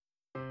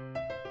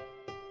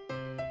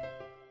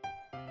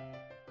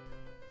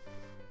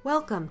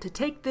Welcome to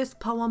Take This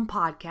Poem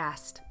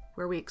podcast,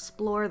 where we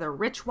explore the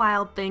rich,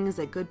 wild things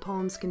that good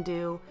poems can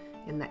do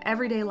in the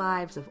everyday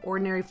lives of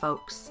ordinary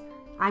folks.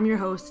 I'm your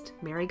host,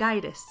 Mary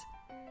Gaitis.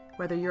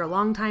 Whether you're a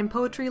longtime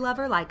poetry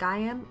lover like I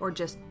am, or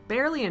just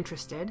barely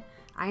interested,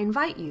 I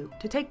invite you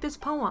to take this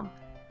poem.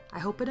 I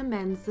hope it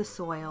amends the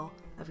soil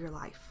of your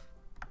life.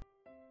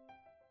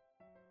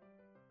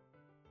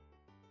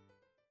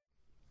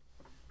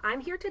 I'm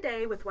here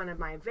today with one of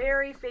my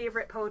very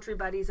favorite poetry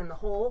buddies in the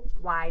whole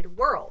wide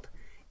world.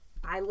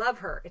 I love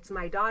her. It's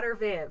my daughter,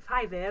 Viv.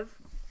 Hi, Viv.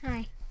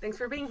 Hi. Thanks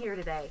for being here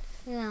today.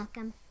 You're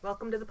welcome.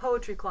 Welcome to the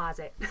Poetry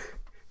Closet.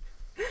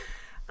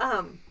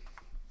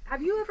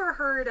 Have you ever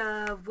heard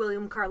of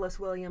William Carlos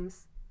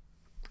Williams?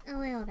 A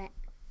little bit.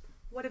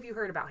 What have you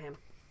heard about him?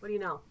 What do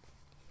you know?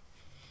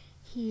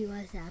 He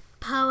was a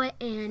poet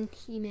and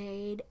he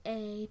made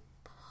a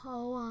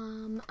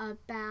poem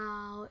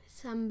about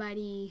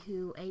somebody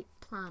who ate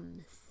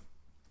plums.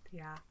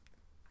 Yeah,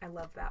 I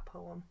love that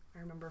poem. I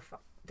remember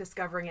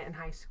discovering it in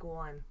high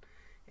school, and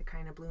it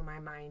kind of blew my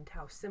mind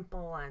how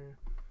simple and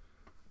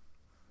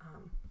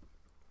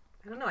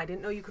I don't know, I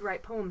didn't know you could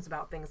write poems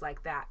about things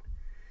like that.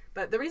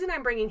 But the reason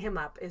I'm bringing him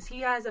up is he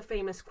has a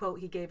famous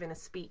quote he gave in a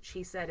speech.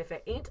 He said, "If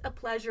it ain't a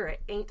pleasure,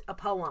 it ain't a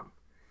poem."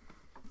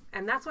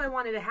 And that's why I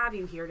wanted to have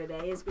you here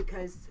today, is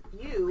because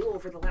you,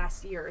 over the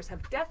last years,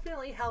 have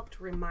definitely helped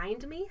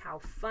remind me how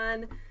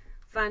fun,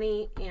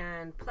 funny,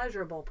 and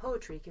pleasurable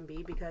poetry can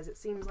be, because it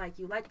seems like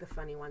you like the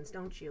funny ones,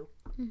 don't you?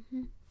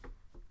 Mm-hmm.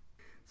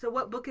 So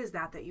what book is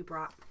that you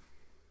brought?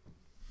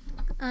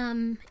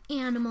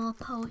 Animal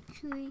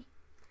poetry.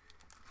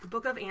 The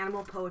Book of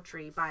Animal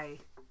Poetry by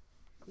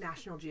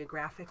National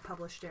Geographic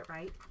published it,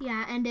 right?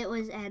 Yeah, and it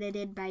was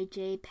edited by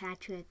J.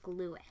 Patrick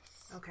Lewis.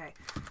 Okay.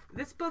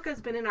 This book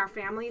has been in our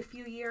family a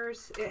few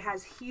years. It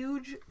has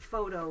huge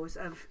photos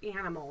of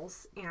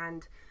animals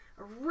and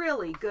a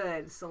really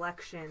good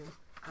selection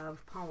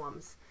of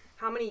poems.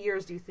 How many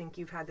years do you think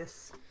you've had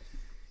this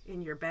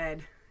in your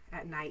bed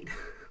at night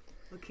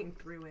looking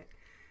through it?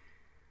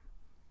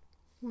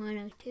 1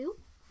 or 2.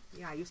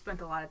 Yeah, you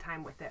spent a lot of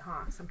time with it,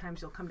 huh?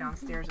 Sometimes you'll come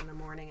downstairs in the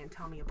morning and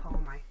tell me a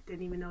poem I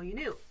didn't even know you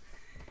knew.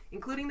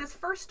 Including this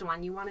first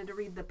one. You wanted to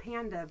read the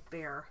Panda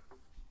Bear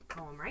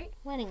poem, right?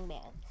 Wedding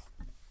Bells.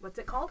 What's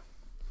it called?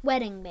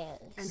 Wedding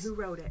Bells. And who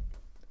wrote it?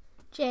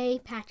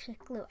 J.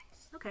 Patrick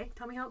Lewis. Okay,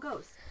 tell me how it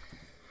goes.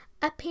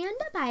 A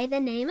panda by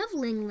the name of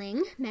Ling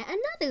Ling met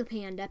another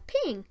panda,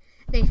 Ping.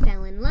 They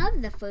fell in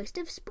love the first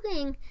of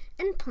spring,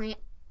 and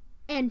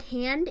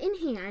hand in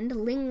hand,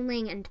 Ling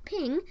Ling and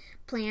Ping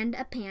planned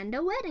a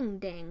panda wedding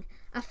ding.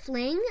 A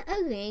fling,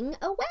 a ring,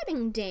 a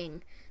wedding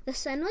ding. The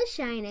sun was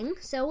shining,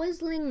 so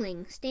was Ling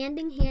Ling,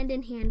 standing hand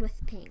in hand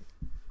with Ping.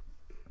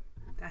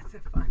 That's a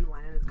fun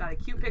one, and it's got a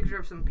cute picture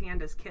of some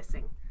pandas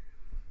kissing.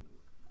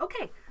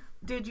 Okay,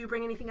 did you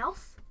bring anything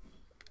else?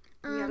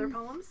 Any other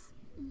poems?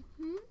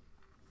 Mm-hmm.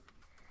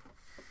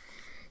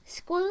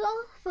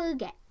 Squirrel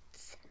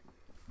Forgets.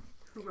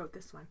 Who wrote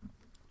this one?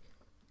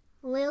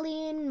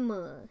 Lillian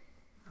Moore.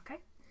 Okay.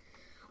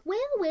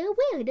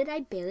 Where did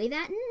I bury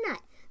that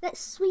nut? That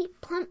sweet,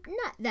 plump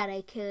nut that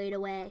I carried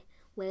away?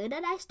 Where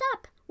did I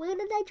stop? Where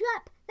did I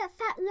drop that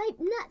fat, ripe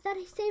nut that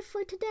I saved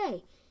for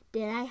today?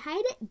 Did I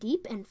hide it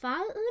deep and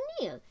far or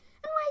near? And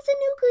why is a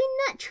new green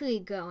nut tree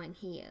growing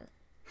here?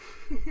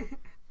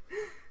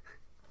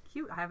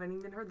 Cute. I haven't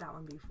even heard that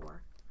one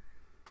before.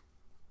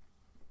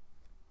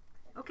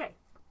 Okay.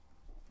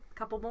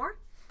 Couple more?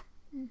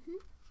 Mm-hmm.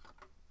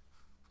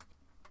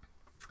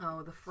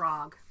 Oh, The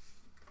Frog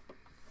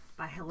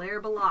by Hilaire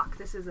Belloc.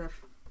 This is a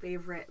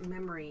favorite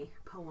memory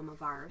poem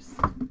of ours.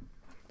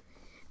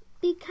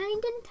 Be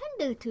kind and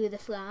tender to the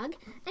frog,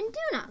 and do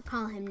not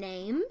call him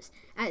names,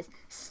 as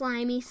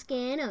Slimy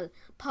Skin, or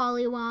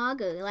Pollywog,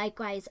 or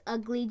likewise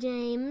Ugly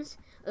James,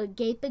 or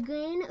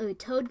Gape-a-Grin, or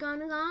Toad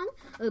Gone Wrong,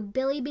 or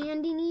Billy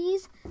Bandy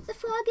Knees. The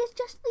frog is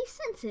justly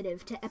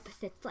sensitive to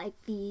epithets like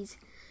these.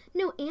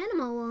 No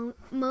animal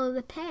will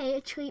repay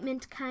a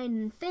treatment kind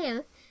and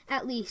fair,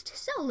 at least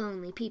so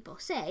lonely people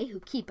say who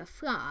keep a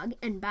frog,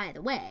 and by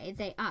the way,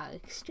 they are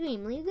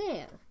extremely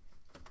rare.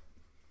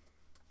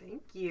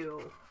 Thank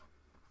you.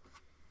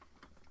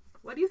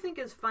 What do you think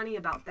is funny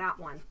about that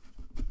one?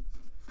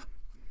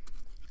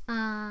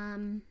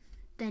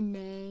 The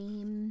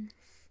names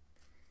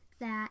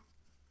that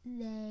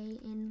they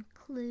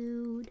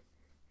include.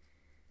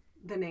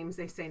 The names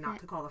they say not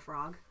to call the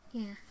frog?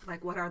 Yeah.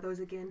 Like, what are those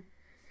again?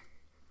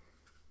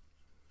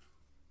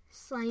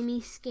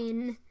 Slimy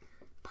Skin,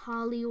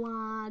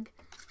 Pollywog,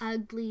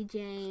 Ugly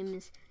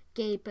James,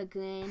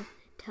 Gape-a-Grin,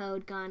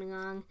 Toad Gone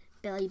Wrong,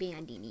 Billy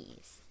Bandy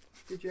Knees.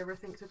 Did you ever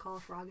think to call a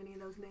frog any of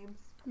those names?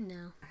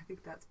 No. I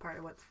think that's part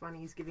of what's funny.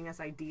 He's giving us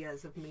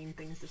ideas of mean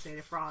things to say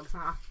to frogs,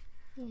 huh?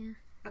 Yeah.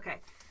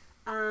 Okay.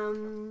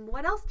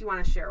 What else do you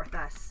want to share with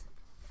us?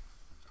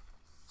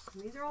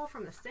 These are all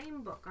from the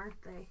same book,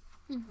 aren't they?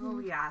 Mm-hmm. Oh,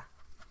 yeah.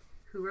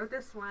 Who wrote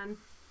this one?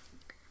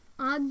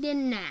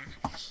 Ogden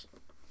Nash.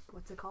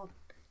 What's it called?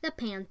 The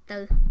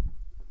Panther.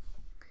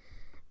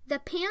 The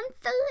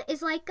panther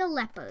is like a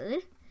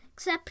leopard,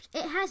 except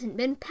it hasn't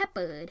been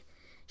peppered.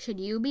 Should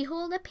you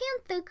behold a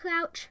panther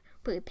crouch,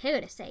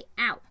 prepare to say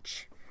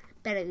ouch.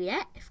 Better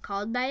yet, if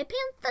called by a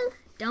panther,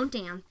 don't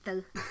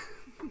answer.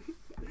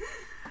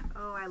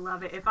 Oh, I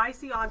love it. If I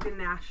see Ogden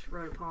Nash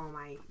wrote a poem,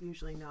 I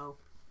usually know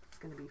it's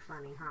going to be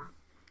funny, huh?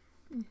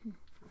 Mm-hmm.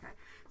 Okay.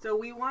 So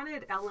we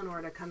wanted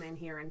Eleanor to come in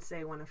here and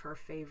say one of her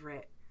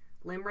favorite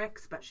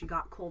limericks, but she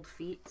got cold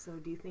feet. So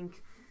do you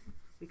think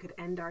we could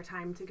end our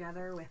time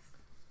together with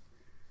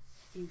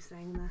you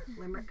saying the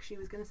limerick she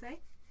was going to say?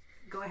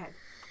 Go ahead.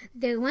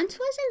 There once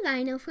was a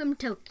rhino from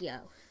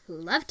Tokyo who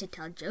loved to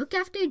tell joke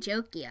after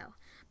jokio,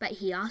 but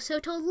he also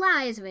told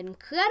lies of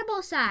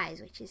incredible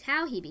size, which is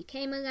how he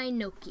became a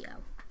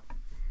Rhinocchio.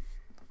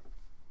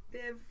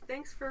 Viv,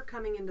 thanks for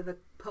coming into the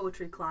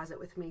poetry closet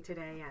with me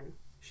today and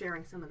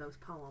sharing some of those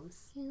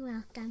poems. You're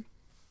welcome.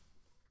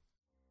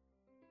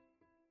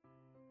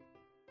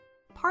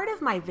 Part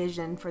of my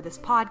vision for this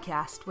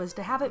podcast was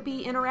to have it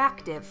be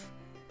interactive.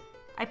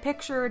 I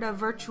pictured a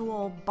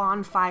virtual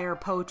bonfire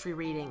poetry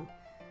reading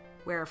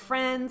where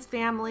friends,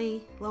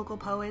 family, local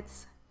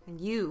poets, and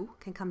you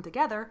can come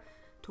together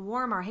to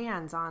warm our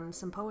hands on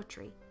some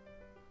poetry.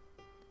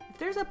 If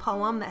there's a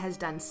poem that has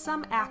done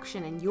some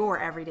action in your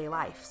everyday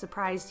life,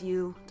 surprised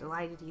you,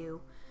 delighted you,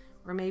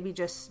 or maybe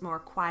just more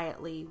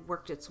quietly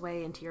worked its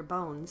way into your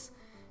bones,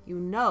 you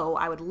know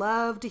I would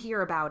love to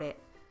hear about it.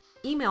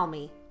 Email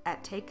me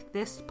at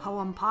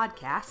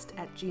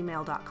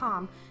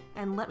takethispoempodcast@gmail.com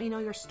and let me know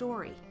your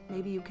story.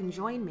 Maybe you can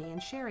join me in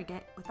sharing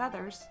it with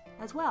others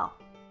as well.